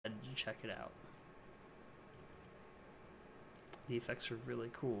check it out. The effects are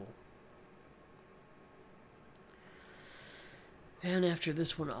really cool. And after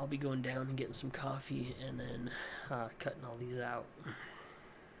this one, I'll be going down and getting some coffee and then cutting all these out.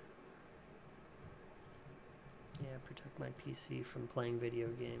 Yeah, protect my PC from playing video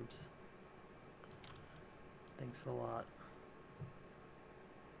games. Thanks a lot.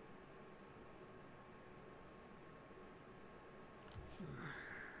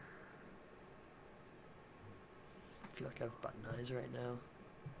 I feel like I have button eyes right now.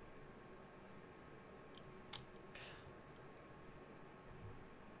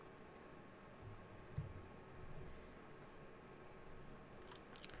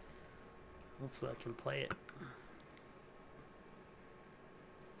 Hopefully I can play it.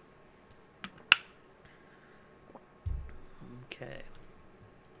 Okay.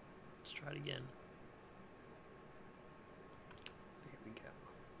 Let's try it again. Here we go.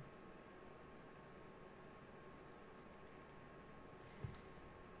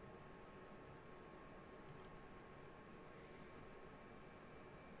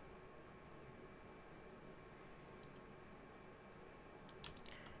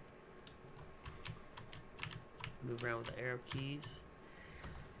 Move around with the arrow keys.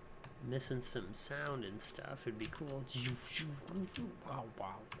 Missing some sound and stuff. It'd be cool.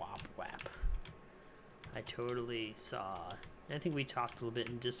 I totally saw. I think we talked a little bit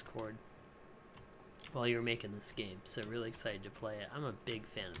in Discord while you were making this game. So really excited to play it. I'm a big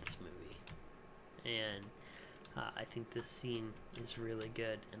fan of this movie, and I think this scene is really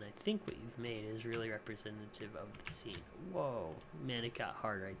good. And I think what you've made is really representative of the scene. Whoa, man, it got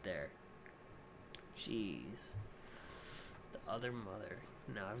hard right there. Jeez. The other mother.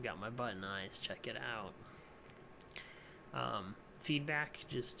 Now I've got my button eyes. Check it out. Feedback,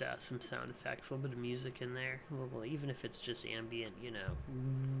 just some sound effects, a little bit of music in there. A little, even if it's just ambient, you know.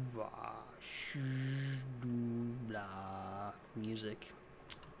 Music.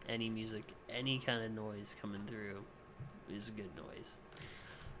 Any music, any kind of noise coming through is a good noise.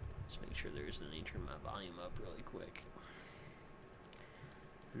 Let's make sure there isn't any. Turn my volume up really quick.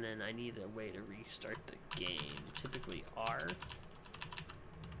 And then I need a way to restart the game. Typically R.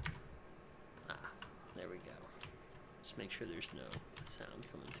 There we go. Just make sure there's no sound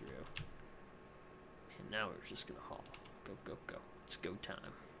coming through. And now we're just gonna haul. Go, go, go. It's go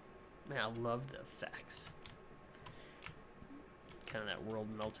time. Man, I love the effects. Kind of that world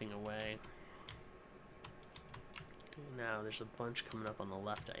melting away. Now there's a bunch coming up on the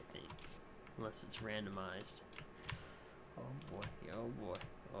left, I think. Unless it's randomized. Oh boy, oh boy,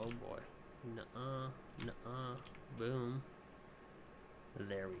 oh boy. Nuh-uh, nuh-uh, boom.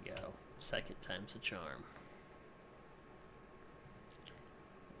 There we go. Second time's a charm.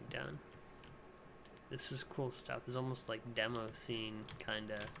 Done. This is cool stuff. This is almost like demo scene,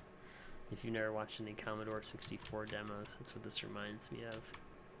 kinda. If you've never watched any Commodore 64 demos, that's what this reminds me of.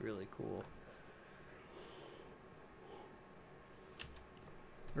 Really cool.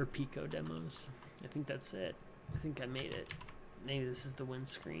 Or Pico demos. I think that's it. I think I made it. Maybe this is the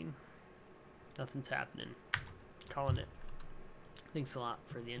windscreen. Nothing's happening. Calling it. Thanks a lot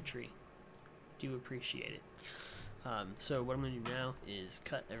for the entry. Do appreciate it. So what I'm going to do now is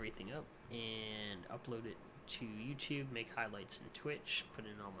cut everything up and upload it to YouTube, make highlights in Twitch, put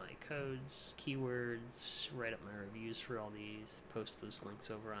in all my codes, keywords, write up my reviews for all these, post those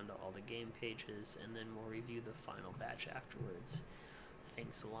links over onto all the game pages, and then we'll review the final batch afterwards.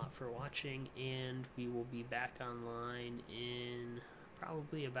 Thanks a lot for watching, and we will be back online in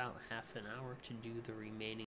probably about half an hour to do the remaining